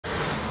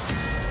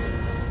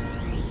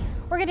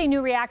getting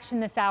new reaction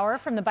this hour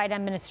from the Biden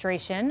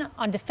administration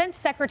on Defense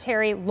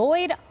Secretary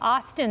Lloyd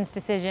Austin's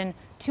decision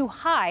to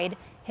hide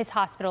his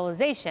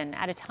hospitalization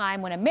at a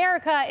time when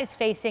America is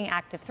facing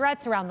active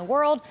threats around the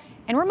world.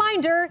 And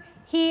reminder,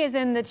 he is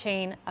in the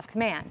chain of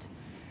command.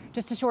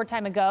 Just a short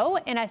time ago,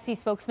 NSC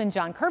spokesman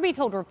John Kirby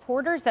told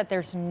reporters that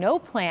there's no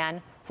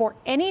plan for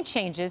any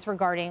changes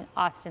regarding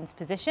Austin's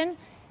position.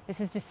 This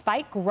is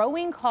despite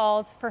growing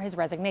calls for his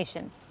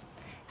resignation.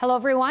 Hello,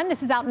 everyone.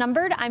 This is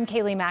Outnumbered. I'm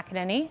Kayleigh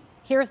McEnany,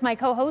 here with my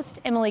co-host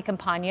Emily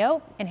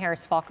Campagno and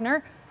Harris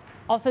Faulkner.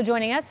 Also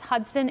joining us,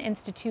 Hudson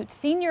Institute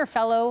Senior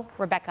Fellow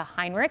Rebecca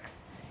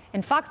Heinrichs,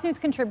 and Fox News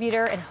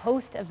contributor and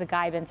host of The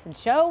Guy Benson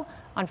Show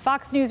on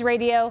Fox News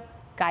Radio,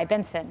 Guy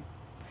Benson.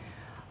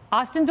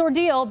 Austin's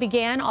ordeal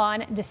began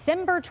on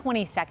December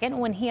 22nd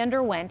when he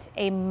underwent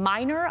a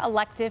minor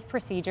elective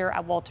procedure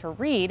at Walter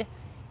Reed.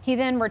 He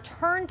then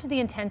returned to the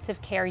intensive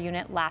care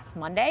unit last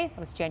Monday, that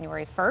was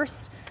January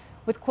 1st,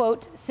 with,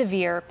 quote,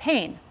 severe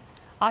pain.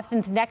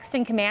 Austin's next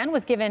in command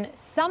was given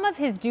some of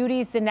his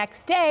duties the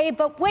next day,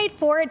 but wait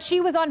for it,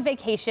 she was on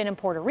vacation in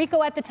Puerto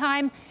Rico at the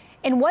time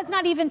and was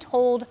not even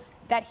told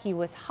that he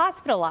was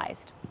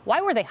hospitalized.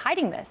 Why were they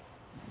hiding this?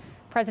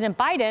 President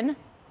Biden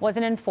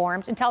wasn't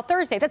informed until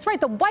Thursday. That's right,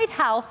 the White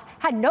House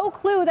had no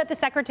clue that the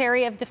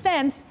Secretary of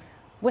Defense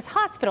was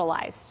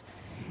hospitalized.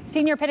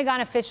 Senior Pentagon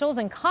officials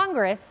and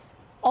Congress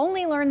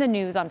only learned the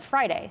news on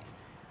Friday.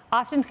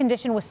 Austin's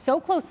condition was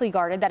so closely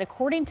guarded that,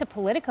 according to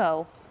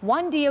Politico,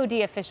 one DOD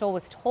official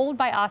was told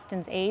by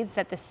Austin's aides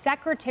that the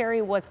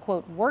secretary was,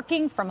 quote,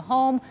 working from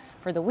home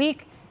for the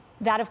week.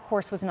 That, of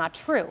course, was not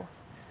true.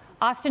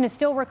 Austin is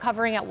still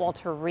recovering at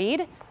Walter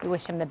Reed. We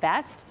wish him the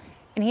best.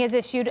 And he has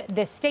issued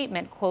this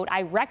statement, quote,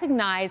 I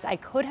recognize I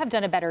could have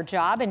done a better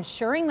job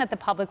ensuring that the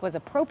public was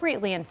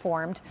appropriately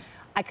informed.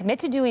 I commit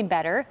to doing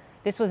better.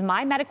 This was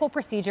my medical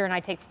procedure, and I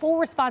take full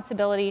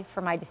responsibility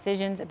for my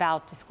decisions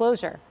about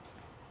disclosure.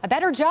 A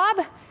better job?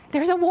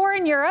 There's a war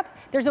in Europe.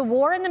 There's a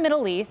war in the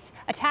Middle East,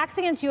 attacks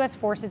against U.S.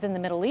 forces in the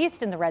Middle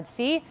East and the Red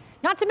Sea,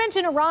 not to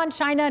mention Iran,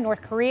 China,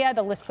 North Korea,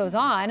 the list goes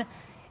on.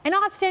 And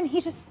Austin,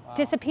 he just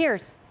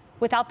disappears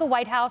without the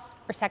White House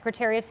or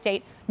Secretary of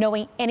State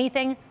knowing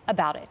anything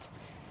about it.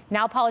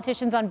 Now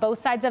politicians on both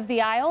sides of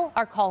the aisle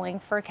are calling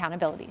for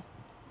accountability.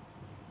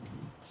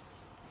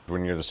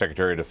 When you're the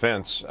Secretary of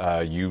Defense,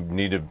 you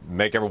need to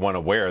make everyone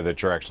aware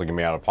that you're actually going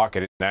to be out of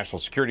pocket. National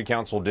Security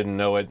Council didn't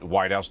know it. The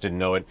White House didn't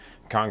know it.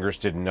 Congress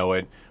didn't know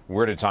it.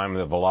 We're at a time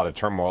of a lot of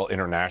turmoil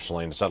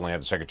internationally, and to suddenly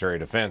have the Secretary of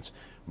Defense,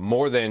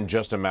 more than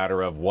just a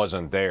matter of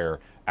wasn't there,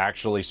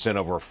 actually sent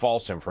over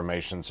false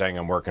information saying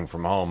I'm working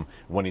from home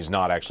when he's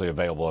not actually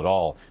available at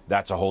all.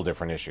 That's a whole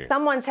different issue.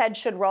 Someone's head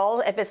should roll.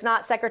 If it's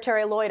not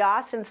Secretary Lloyd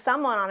Austin,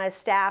 someone on his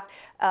staff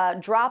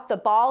dropped the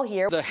ball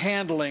here. The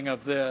handling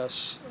of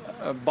this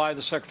by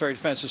the Secretary of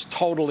Defense is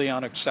totally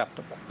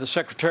unacceptable. The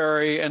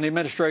Secretary and the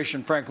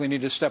administration, frankly,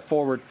 need to step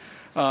forward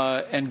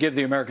and give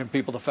the American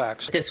people the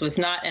facts. This was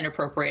not an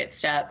appropriate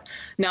step,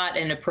 not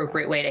an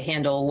appropriate way to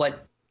handle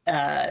what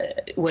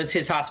was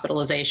his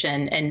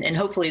hospitalization, and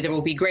hopefully there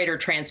will be greater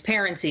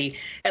transparency,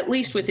 at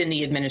least within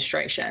the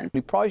administration.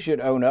 We probably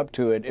should own up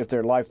to it if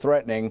they're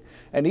life-threatening,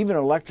 and even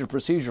an elective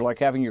procedure like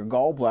having your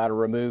gallbladder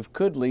removed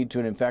could lead to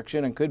an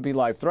infection and could be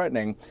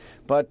life-threatening.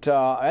 But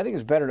I think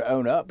it's better to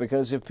own up,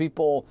 because if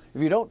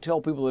you don't tell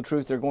people the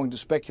truth, they're going to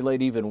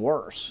speculate even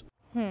worse.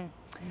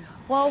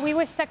 Well, we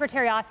wish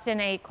Secretary Austin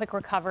a quick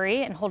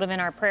recovery and hold him in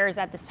our prayers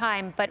at this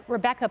time. But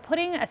Rebecca,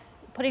 putting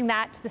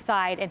that to the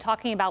side and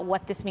talking about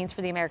what this means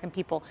for the American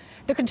people,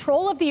 the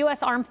control of the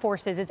U.S. Armed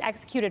Forces is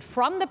executed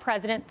from the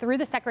president through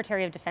the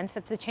Secretary of Defense.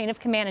 That's the chain of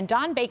command. And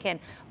Don Bacon,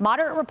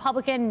 moderate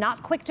Republican,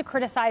 not quick to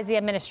criticize the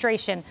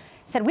administration,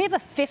 said we have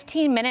a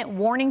 15-minute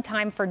warning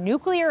time for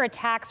nuclear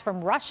attacks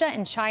from Russia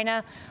and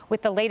China.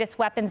 With the latest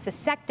weapons, the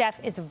SecDef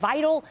is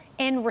vital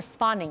in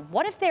responding.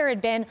 What if there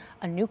had been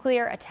a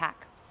nuclear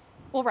attack?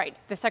 Well,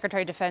 right. The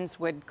Secretary of Defense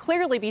would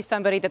clearly be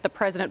somebody that the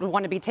president would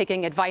want to be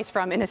taking advice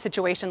from in a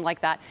situation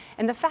like that.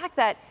 And the fact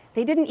that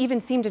they didn't even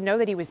seem to know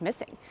that he was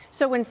missing.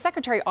 So when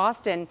Secretary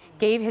Austin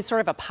gave his sort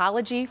of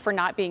apology for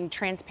not being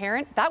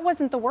transparent, that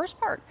wasn't the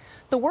worst part.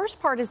 The worst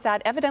part is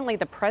that evidently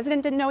the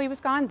president didn't know he was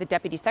gone. The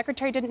deputy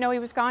secretary didn't know he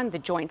was gone. The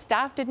joint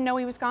staff didn't know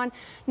he was gone.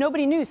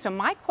 Nobody knew. So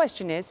my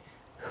question is,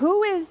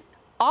 who is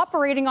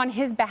operating on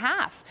his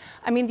behalf?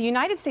 I mean, the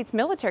United States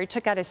military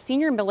took out a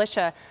senior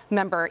militia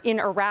member in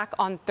Iraq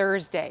on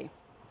Thursday,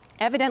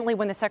 evidently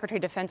when the Secretary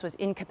of Defense was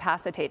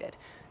incapacitated.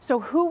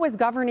 So who was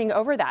governing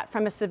over that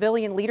from a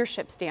civilian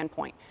leadership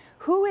standpoint?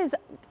 Who is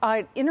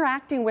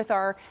interacting with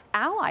our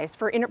allies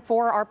for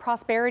our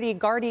prosperity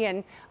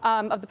guardian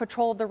of the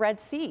patrol of the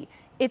Red Sea?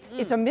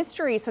 It's a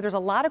mystery, so there's a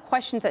lot of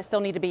questions that still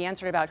need to be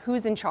answered about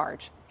who's in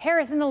charge.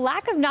 Harris, and the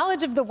lack of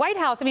knowledge of the White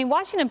House. I mean,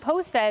 Washington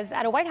Post says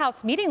at a White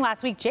House meeting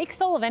last week, Jake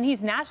Sullivan,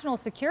 he's national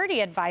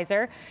security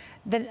advisor,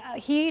 that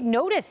he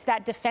noticed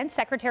that Defense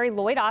Secretary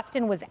Lloyd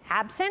Austin was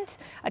absent.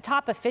 A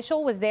top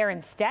official was there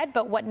instead.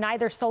 But what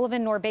neither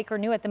Sullivan nor Baker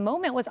knew at the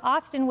moment was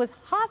Austin was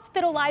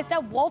hospitalized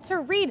at Walter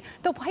Reed,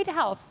 the White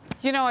House.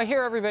 You know, I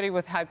hear everybody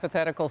with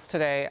hypotheticals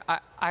today.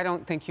 I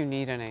don't think you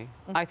need any.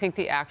 I think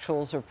the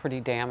actuals are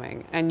pretty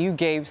damning, and you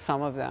gave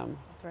some of them.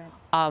 That's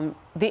right.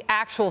 The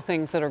actual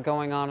things that are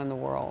going on in the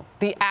world,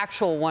 the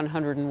actual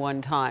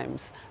 101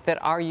 times that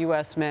our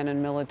U.S. men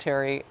and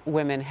military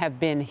women have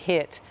been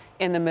hit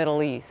in the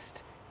Middle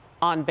East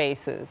on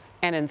bases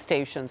and in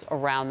stations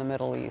around the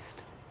Middle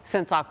East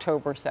since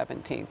October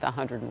 17th,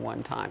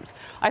 101 times.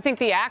 I think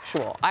the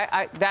actual,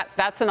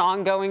 that's an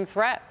ongoing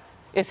threat.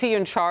 Is he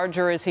in charge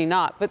or is he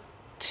not? But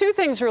two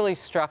things really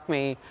struck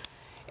me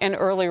in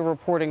earlier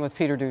reporting with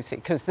Peter Doocy,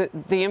 because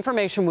the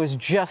information was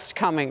just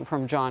coming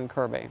from John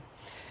Kirby.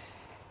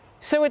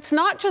 So it's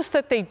not just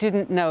that they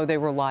didn't know, they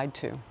were lied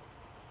to.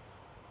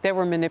 They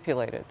were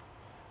manipulated.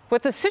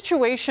 What the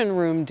Situation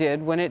Room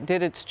did when it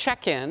did its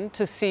check-in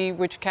to see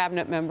which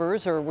cabinet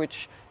members or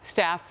which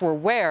staff were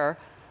where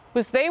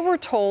was they were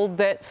told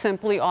that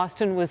simply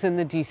Austin was in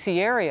the D.C.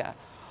 area,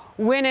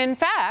 when in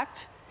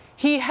fact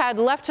he had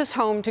left his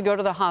home to go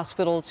to the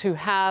hospital to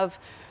have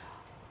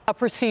a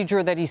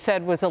procedure that he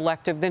said was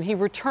elective. Then he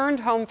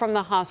returned home from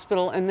the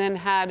hospital and then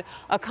had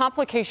a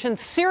complication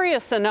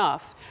serious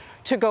enough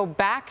to go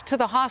back to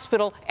the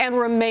hospital and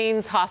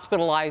remains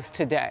hospitalized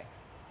today.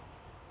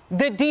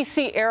 The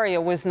D.C.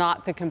 area was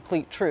not the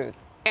complete truth,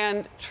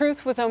 and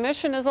truth with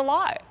omission is a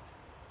lie.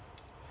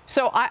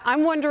 So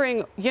I'm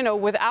wondering, you know,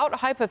 without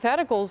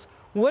hypotheticals,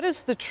 what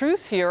is the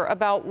truth here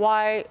about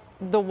why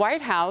the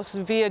White House,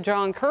 via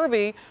John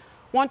Kirby,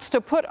 wants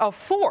to put a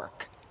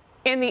fork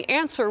in the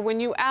answer when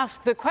you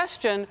ask the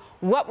question,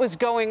 what was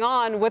going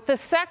on with the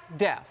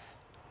SecDef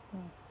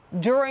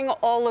during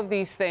all of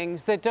these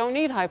things that don't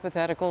need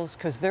hypotheticals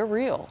because they're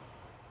real?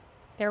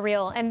 They're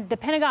real. And the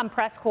Pentagon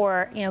Press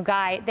Corps, you know,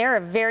 Guy, they're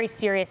a very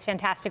serious,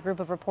 fantastic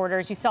group of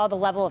reporters. You saw the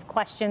level of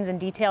questions and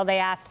detail they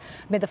asked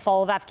amid the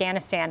fall of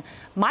Afghanistan.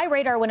 My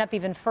radar went up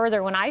even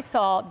further when I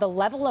saw the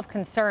level of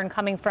concern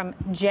coming from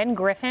Jen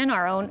Griffin,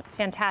 our own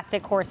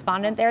fantastic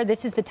correspondent there.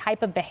 This is the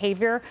type of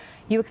behavior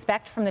you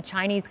expect from the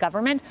Chinese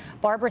government.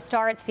 Barbara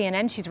Starr at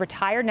CNN, she's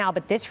retired now,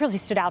 but this really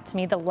stood out to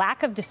me. The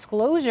lack of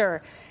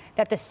disclosure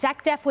that the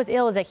SecDef was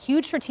ill is a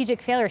huge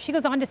strategic failure. She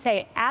goes on to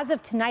say, as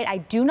of tonight, I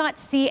do not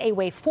see a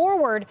way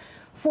forward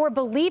for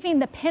believing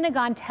the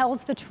Pentagon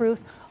tells the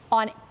truth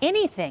on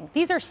anything.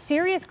 These are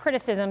serious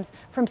criticisms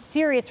from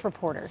serious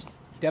reporters.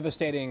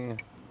 Devastating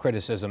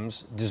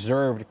criticisms,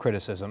 deserved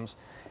criticisms.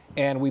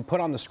 And we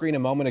put on the screen a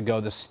moment ago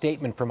the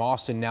statement from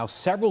Austin now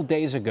several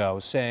days ago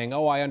saying,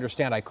 oh, I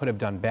understand I could have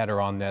done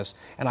better on this,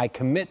 and I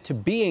commit to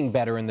being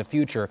better in the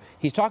future.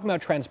 He's talking about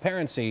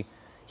transparency.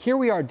 Here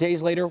we are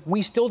days later,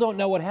 we still don't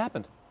know what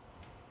happened.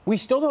 We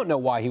still don't know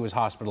why he was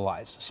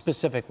hospitalized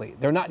specifically.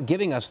 They're not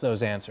giving us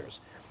those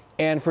answers.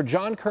 And for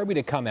John Kirby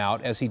to come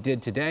out, as he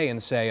did today,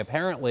 and say,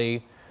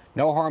 apparently,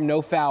 no harm,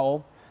 no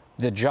foul,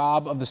 the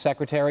job of the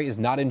secretary is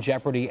not in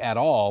jeopardy at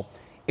all,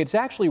 it's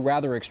actually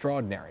rather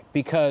extraordinary,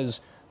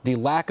 because the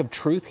lack of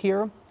truth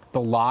here,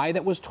 the lie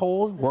that was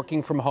told,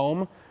 working from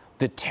home,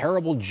 the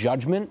terrible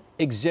judgment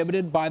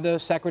exhibited by the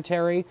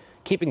secretary,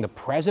 keeping the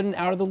president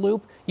out of the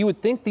loop. You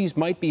would think these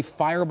might be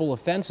fireable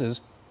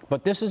offenses,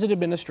 but this is an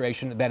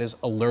administration that is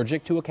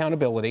allergic to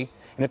accountability.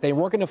 And if they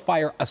weren't going to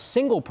fire a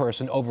single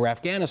person over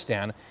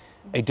Afghanistan,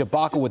 a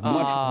debacle with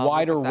much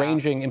wider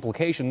ranging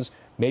implications,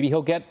 maybe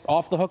he'll get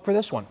off the hook for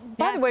this one.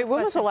 By the way,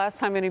 when was the last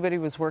time anybody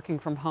was working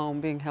from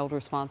home, being held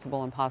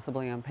responsible and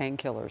possibly on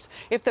painkillers?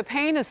 If the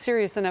pain is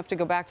serious enough to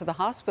go back to the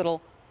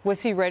hospital,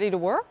 was he ready to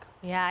work?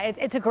 Yeah,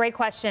 it's a great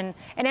question.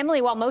 And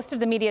Emily, while most of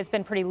the media has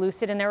been pretty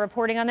lucid in their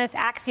reporting on this,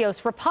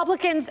 Axios,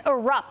 Republicans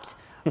erupt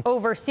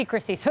over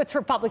secrecy. So it's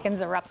Republicans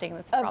erupting.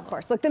 That's a problem. Of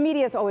course. Look, the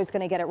media is always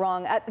going to get it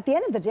wrong. At the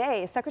end of the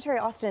day, Secretary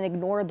Austin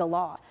ignored the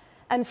law.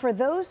 And for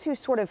those who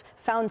sort of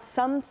found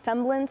some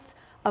semblance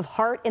of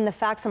heart in the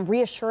fact, some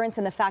reassurance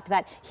in the fact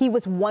that he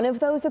was one of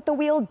those at the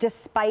wheel,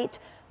 despite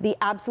the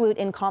absolute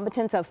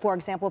incompetence of, for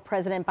example,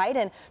 President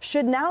Biden,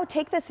 should now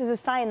take this as a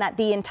sign that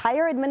the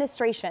entire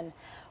administration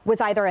was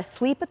either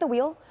asleep at the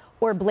wheel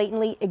or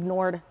blatantly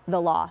ignored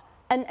the law.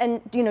 And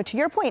you know, to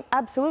your point,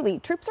 absolutely,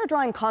 troops are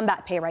drawing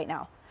combat pay right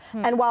now.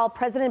 And while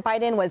President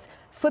Biden was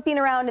flipping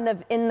around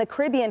in the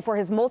Caribbean for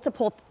his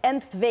multiple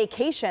nth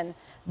vacation,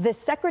 the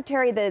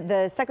secretary,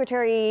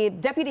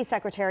 Deputy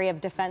Secretary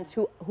of Defense,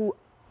 who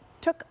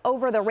took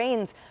over the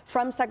reins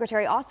from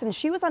Secretary Austin,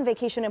 she was on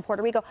vacation in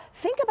Puerto Rico.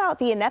 Think about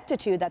the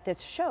ineptitude that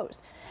this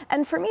shows.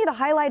 And for me, the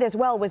highlight as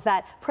well was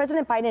that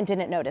President Biden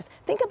didn't notice.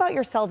 Think about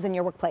yourselves in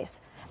your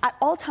workplace. At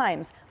all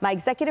times, my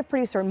executive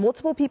producer and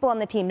multiple people on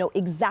the team know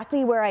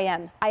exactly where I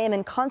am. I am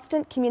in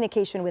constant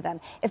communication with them.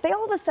 If they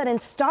all of a sudden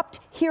stopped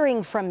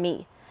hearing from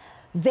me,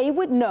 they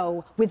would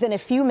know within a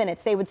few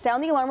minutes. They would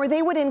sound the alarm or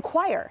they would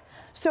inquire.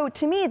 So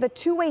to me, the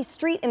two-way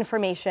street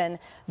information,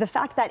 the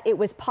fact that it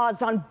was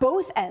paused on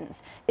both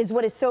ends is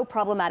what is so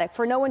problematic.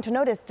 For no one to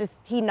notice,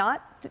 does he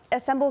not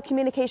assemble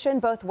communication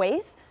both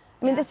ways?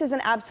 I mean, this is an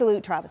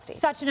absolute travesty.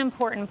 Such an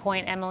important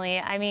point, Emily.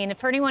 I mean,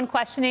 for anyone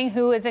questioning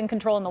who is in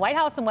control in the White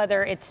House and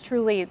whether it's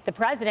truly the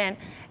president,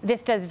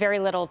 this does very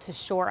little to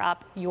shore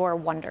up your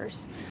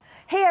wonders.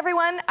 Hey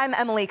everyone, I'm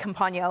Emily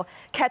Campagno.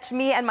 Catch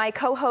me and my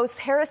co-hosts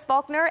Harris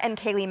Faulkner and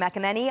Kayleigh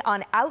McEnany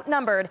on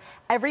Outnumbered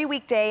every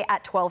weekday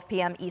at 12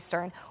 p.m.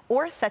 Eastern,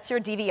 or set your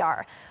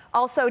DVR.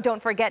 Also,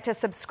 don't forget to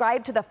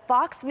subscribe to the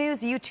Fox News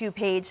YouTube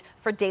page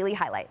for daily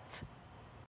highlights.